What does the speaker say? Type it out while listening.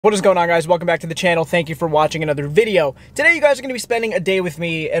What is going on, guys? Welcome back to the channel. Thank you for watching another video. Today you guys are going to be spending a day with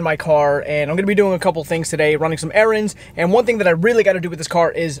me in my car, and I'm going to be doing a couple things today, running some errands, and one thing that I really got to do with this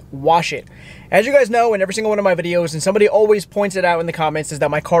car is wash it. As you guys know, in every single one of my videos, and somebody always points it out in the comments, is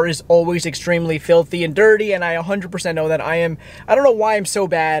that my car is always extremely filthy and dirty, and I 100% know that I don't know why I'm so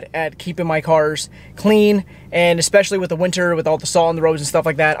bad at keeping my cars clean, and especially with the winter, with all the salt on the roads and stuff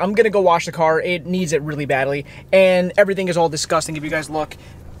like that. I'm going to go wash the car. It needs it really badly, and everything is all disgusting. If you guys look,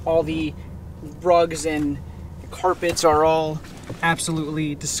 all the rugs and carpets are all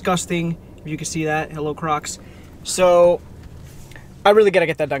absolutely disgusting. If you can see that. Hello, Crocs. So I really gotta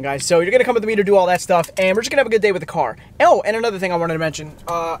get that done, guys. So you're gonna come with me to do all that stuff, and we're just gonna have a good day with the car. Oh, and another thing I wanted to mention,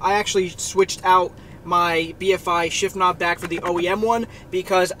 I actually switched out my BFI shift knob back for the OEM one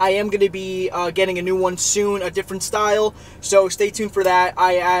because I am going to be getting a new one soon, a different style, so stay tuned for that.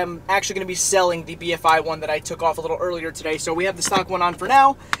 I am actually going to be selling the BFI one that I took off a little earlier today, so we have the stock one on for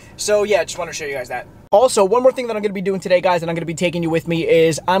now. So yeah, just want to show you guys that. Also, one more thing that I'm going to be doing today, guys, and I'm going to be taking you with me,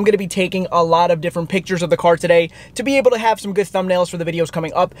 is I'm going to be taking a lot of different pictures of the car today to be able to have some good thumbnails for the videos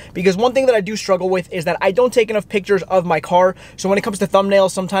coming up, because one thing that I do struggle with is that I don't take enough pictures of my car. So when it comes to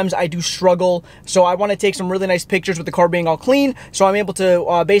thumbnails, sometimes I do struggle. So I want to take some really nice pictures with the car being all clean, so I'm able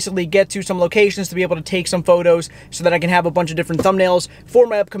to basically get to some locations to be able to take some photos so that I can have a bunch of different thumbnails for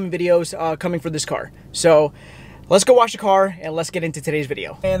my upcoming videos coming for this car. So let's go wash the car, and let's get into today's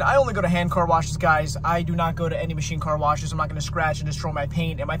video. And I only go to hand car washes, guys. I do not go to any machine car washes. I'm not gonna scratch and destroy my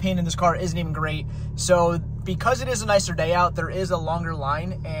paint, and my paint in this car isn't even great. So because it is a nicer day out, there is a longer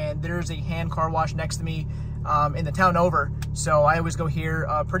line, and there's a hand car wash next to me in the town over. So I always go here,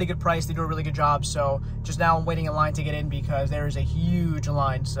 pretty good price. They do a really good job. So just now I'm waiting in line to get in because there is a huge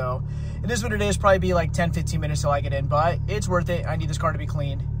line. So it is what it is. Probably be like 10-15 minutes till I get in, but it's worth it. I need this car to be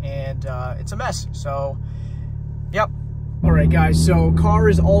clean, and it's a mess. So yep. All right, guys, so car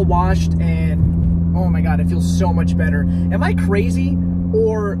is all washed, and oh my God, it feels so much better. Am I crazy,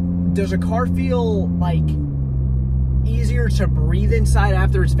 or does a car feel like easier to breathe inside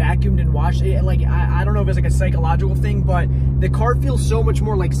after it's vacuumed and washed? Like, I don't know if it's like a psychological thing, but the car feels so much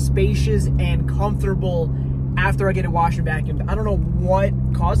more like spacious and comfortable after I get it washed and vacuumed. I don't know what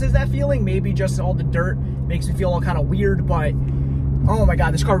causes that feeling. Maybe just all the dirt makes me feel all kind of weird, but oh my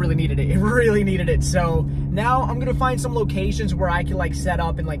God, this car really needed it. It really needed it. So now I'm gonna find some locations where I can like set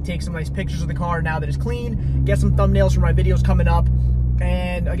up and like take some nice pictures of the car now that it's clean, get some thumbnails for my videos coming up,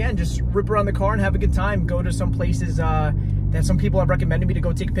 and again, just rip around the car and have a good time. Go to some places that some people have recommended me to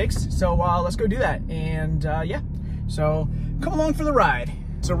go take pics. So let's go do that. And yeah, so come along for the ride.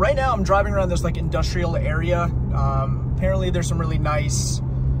 So right now I'm driving around this like industrial area. Apparently there's some really nice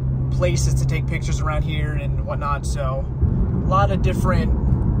places to take pictures around here and whatnot. So a lot of different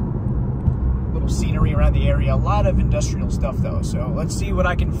little scenery around the area, a lot of industrial stuff though. So let's see what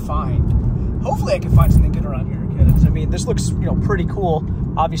I can find. Hopefully I can find something good around here, because I mean, this looks, you know, pretty cool.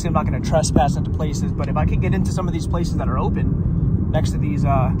 Obviously I'm not going to trespass into places, but if I could get into some of these places that are open next to these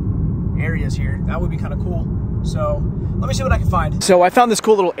areas here, that would be kind of cool. So let me see what I can find. So I found this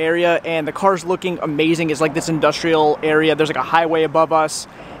cool little area, and the car's looking amazing. It's like this industrial area. There's like a highway above us,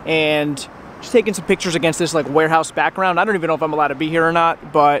 and just taking some pictures against this like warehouse background. I don't even know if I'm allowed to be here or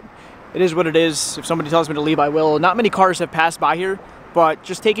not, but it is what it is. If somebody tells me to leave, I will. Not many cars have passed by here, but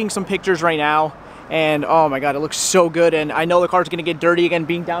just taking some pictures right now, and oh my God, it looks so good. And I know the car's gonna get dirty again,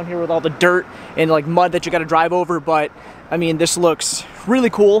 being down here with all the dirt and like mud that you gotta drive over, but I mean, this looks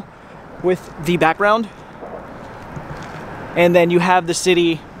really cool with the background. And then you have the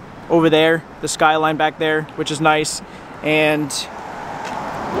city over there, the skyline back there, which is nice. And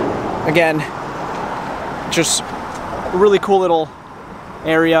again, just a really cool little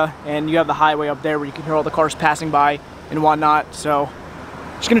area, and you have the highway up there where you can hear all the cars passing by and whatnot. So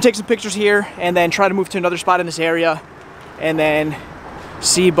just gonna take some pictures here and then try to move to another spot in this area and then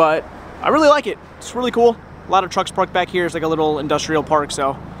see, but I really like it. It's really cool. A lot of trucks parked back here. It's like a little industrial park,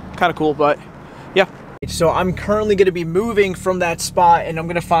 so kind of cool, but yeah. So I'm currently gonna be moving from that spot, and I'm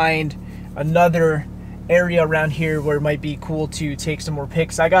gonna find another area around here where it might be cool to take some more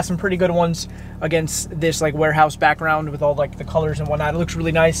pics. I got some pretty good ones against this like warehouse background with all like the colors and whatnot. It looks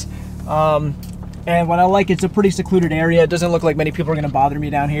really nice. And what I like, it's a pretty secluded area. It doesn't look like many people are gonna bother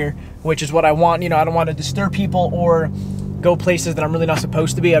me down here, which is what I want. You know, I don't want to disturb people or go places that I'm really not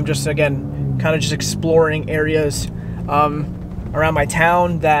supposed to be. I'm just, again, kind of just exploring areas around my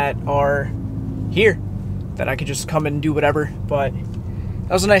town that are here, that I could just come and do whatever. But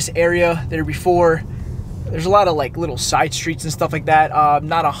that was a nice area there before. There's a lot of like little side streets and stuff like that. I'm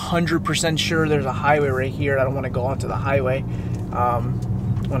not 100% sure there's a highway right here. I don't want to go onto the highway. I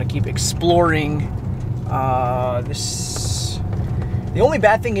want to keep exploring this The only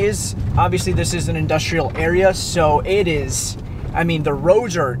bad thing is, obviously this is an industrial area, so it is, I mean, the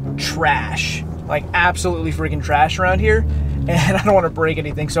roads are trash, like absolutely freaking trash around here, and I don't want to break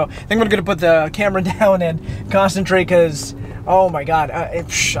anything, so I think I'm gonna put the camera down and concentrate, because, oh my god,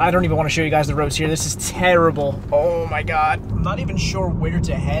 I don't even want to show you guys the roads here. This is terrible. Oh my god. I'm not even sure where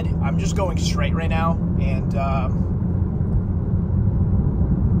to head. I'm just going straight right now, and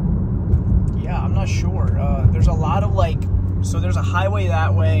yeah, I'm not sure. There's a lot of like, so there's a highway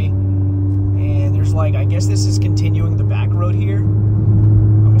that way, and there's like, I guess this is continuing the back road here,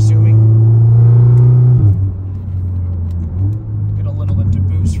 I'm assuming. Get a little into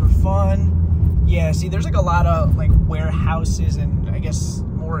boost for fun. Yeah, see, there's like a lot of like warehouses and I guess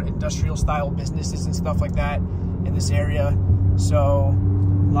more industrial style businesses and stuff like that in this area. So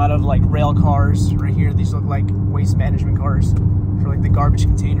a lot of like rail cars right here. These look like waste management cars for like the garbage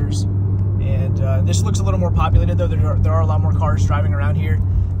containers. And this looks a little more populated though. There are a lot more cars driving around here.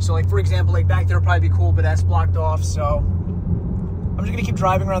 So like, for example, like back there would probably be cool, but that's blocked off. So I'm just gonna keep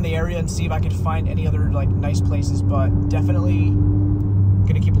driving around the area and see if I can find any other like nice places, but definitely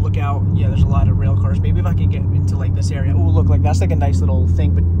gonna keep a lookout. Yeah, there's a lot of rail cars. Maybe if I can get into like this area. Oh, look, like that's like a nice little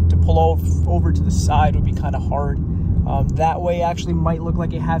thing, but to pull over to the side would be kind of hard. That way actually might look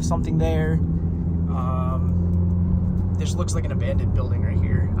like it has something there. This looks like an abandoned building right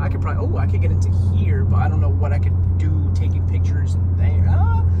here. I could probably, oh, I could get into here, but I don't know what I could do taking pictures there.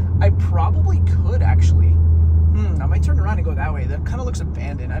 I probably could actually. I might turn around and go that way. That kind of looks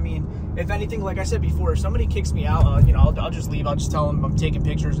abandoned. I mean, if anything, like I said before, if somebody kicks me out, you know, I'll just leave. I'll just tell them I'm taking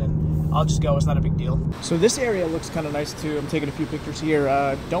pictures and I'll just go. It's not a big deal. So this area looks kind of nice too. I'm taking a few pictures here.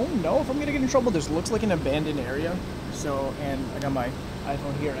 Don't know if I'm gonna get in trouble. This looks like an abandoned area. So, and I got my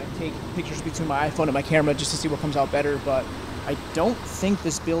iPhone here and I take pictures between my iPhone and my camera just to see what comes out better. But I don't think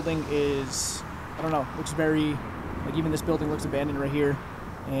this building is, I don't know, looks very, like even this building looks abandoned right here.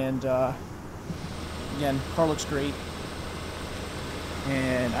 And again, car looks great.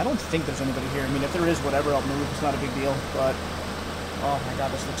 And I don't think there's anybody here. I mean, if there is, whatever, I'll move. It's not a big deal. But, oh my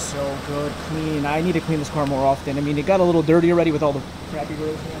god, this looks so good, clean. I need to clean this car more often. I mean, it got a little dirty already with all the crappy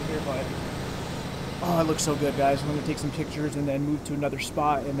roads around here, but oh, it looks so good, guys. I'm going to take some pictures and then move to another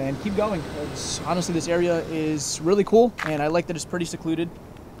spot and then keep going. Honestly, this area is really cool, and I like that it's pretty secluded.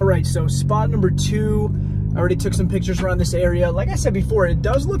 All right, so spot number 2. I already took some pictures around this area. Like I said before, it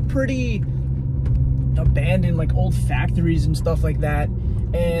does look pretty abandoned, like old factories and stuff like that.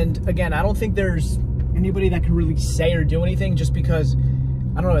 And again, I don't think there's anybody that can really say or do anything just because,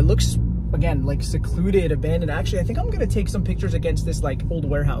 I don't know, it looks, again, like secluded, abandoned. Actually, I think I'm gonna take some pictures against this like old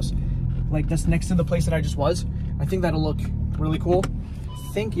warehouse, like that's next to the place that I just was. I think that'll look really cool.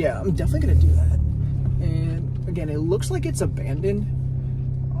 I think, yeah, I'm definitely gonna do that. And again, it looks like it's abandoned.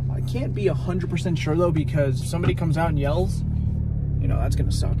 I can't be 100% sure though, because if somebody comes out and yells, you know, that's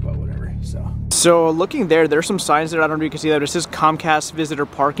gonna suck, but whatever. So looking there's some signs there. I don't know if you can see that. It says Comcast visitor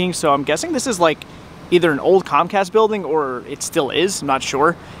parking. So I'm guessing this is like either an old Comcast building or it still is. I'm not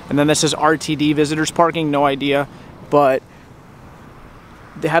sure. And then this says RTD visitors parking. No idea. But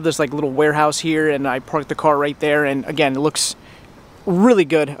they have this like little warehouse here, and I parked the car right there. And again, it looks really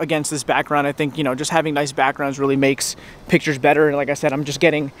good against this background. I think, you know, just having nice backgrounds really makes pictures better. And like I said, I'm just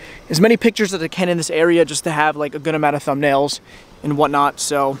getting as many pictures as I can in this area just to have like a good amount of thumbnails and whatnot.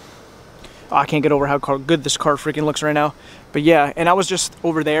 So I can't get over how good this car freaking looks right now. But yeah, and I was just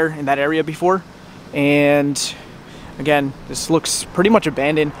over there in that area before, and again, this looks pretty much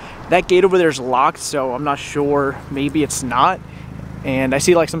abandoned. That gate over there is locked, so I'm not sure. Maybe it's not. And I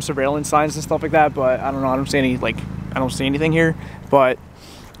see like some surveillance signs and stuff like that, but I don't know. I don't see any, like, I don't see anything here. But,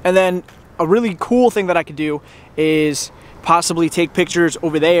 and then a really cool thing that I could do is possibly take pictures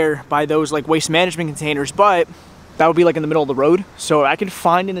over there by those like waste management containers, but that would be like in the middle of the road. So I could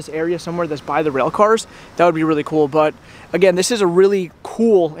find in this area somewhere that's by the rail cars. That would be really cool. But again, this is a really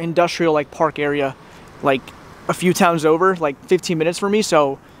cool industrial like park area, like a few towns over, like 15 minutes for me.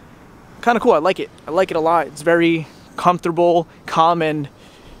 So kind of cool. I like it. I like it a lot. It's very comfortable, calm, and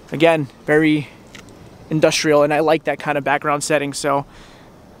again, very industrial. And I like that kind of background setting. So,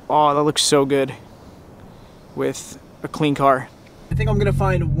 oh, that looks so good with a clean car. I think I'm gonna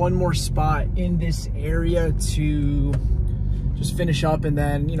find one more spot in this area to just finish up, and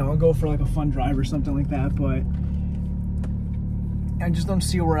then, you know, I'll go for like a fun drive or something like that. But I just don't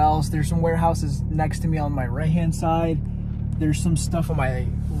see where else. There's some warehouses next to me on my right hand side. There's some stuff on my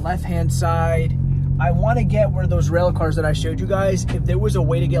left hand side. I want to get where those rail cars that I showed you guys, if there was a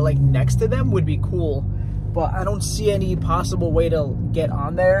way to get like next to them, would be cool, but I don't see any possible way to get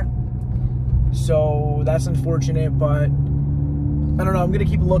on there. So that's unfortunate, but I don't know. I'm gonna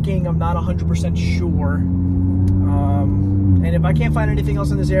keep looking. I'm not 100% sure. And if I can't find anything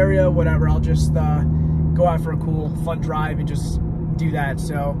else in this area, whatever, I'll just go out for a cool, fun drive and just do that.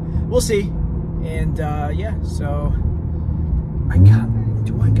 So we'll see. And yeah, so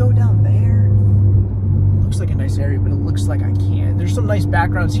do I go down there? Looks like a nice area, but it looks like I can't. There's some nice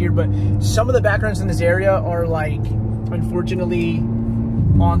backgrounds here, but some of the backgrounds in this area are like, unfortunately,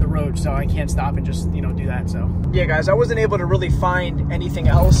 on the road, so I can't stop and just, you know, do that. So yeah, guys, I wasn't able to really find anything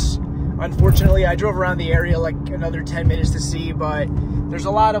else. Unfortunately, I drove around the area like another 10 minutes to see, but there's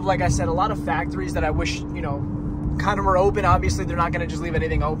a lot of, like I said, a lot of factories that I wish, you know, kind of were open. Obviously, they're not going to just leave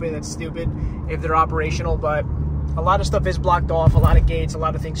anything open. That's stupid if they're operational, but a lot of stuff is blocked off, a lot of gates, a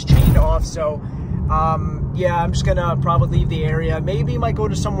lot of things chained off. So yeah, I'm just gonna probably leave the area. Maybe might go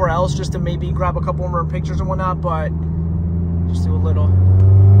to somewhere else just to maybe grab a couple more pictures and whatnot, but just do a little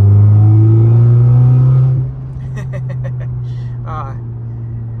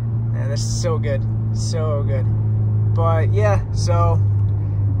man, this is so good, so good. But yeah, so,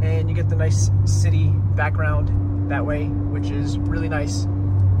 and you get the nice city background that way, which is really nice.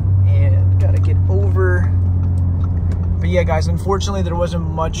 And gotta get over. But yeah, guys, unfortunately, there wasn't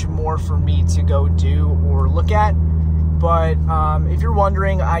much more for me to go do or look at. But if you're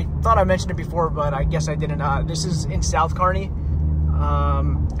wondering, I thought I mentioned it before, but I guess I didn't. This is in South Kearney.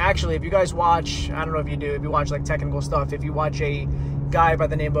 Actually, if you guys watch, I don't know if you do, if you watch like technical stuff, if you watch a guy by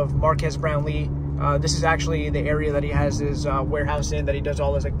the name of Marquez Brownlee, this is actually the area that he has his warehouse in, that he does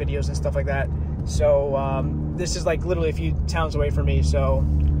all his like videos and stuff like that. So this is like literally a few towns away from me. So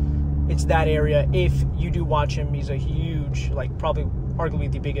it's that area. If you do watch him, he's a huge, like probably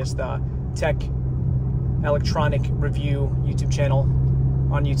arguably the biggest tech electronic review YouTube channel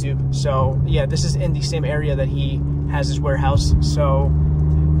on YouTube. So yeah, this is in the same area that he has his warehouse. So,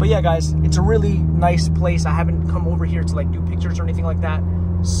 but yeah, guys, it's a really nice place. I haven't come over here to like do pictures or anything like that.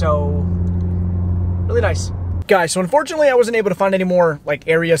 So really nice. Guys, so unfortunately I wasn't able to find any more like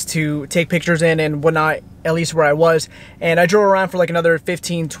areas to take pictures in and whatnot, at least where I was. And I drove around for like another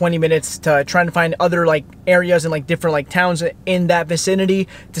 15-20 minutes to try and find other like areas and like different like towns in that vicinity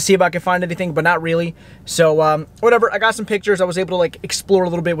to see if I could find anything, but not really. So whatever, I got some pictures. I was able to like explore a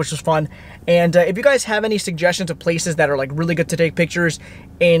little bit, which was fun. And if you guys have any suggestions of places that are like really good to take pictures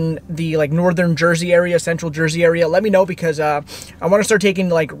in the like northern Jersey area, central Jersey area, let me know, because I want to start taking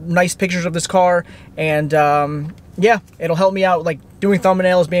like nice pictures of this car. And yeah, it'll help me out like doing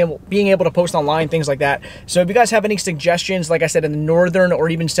thumbnails, being able to post online, things like that. So if you guys have any suggestions, like I said, in the northern or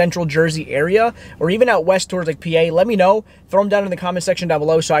even central Jersey area, or even out west towards like PA, let me know. Throw them down in the comment section down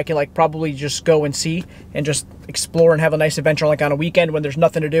below so I can like probably just go and see and just explore and have a nice adventure like on a weekend when there's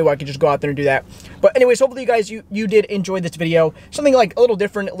nothing to do. I can just go out there and do that. But anyways, hopefully you guys, you did enjoy this video. Something like a little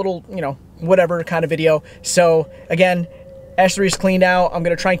different, a little, you know, whatever kind of video. So again, S3 is cleaned out. I'm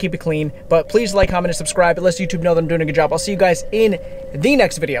going to try and keep it clean. But please like, comment, and subscribe. It lets YouTube know that I'm doing a good job. I'll see you guys in the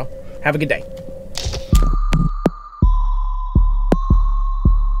next video. Have a good day.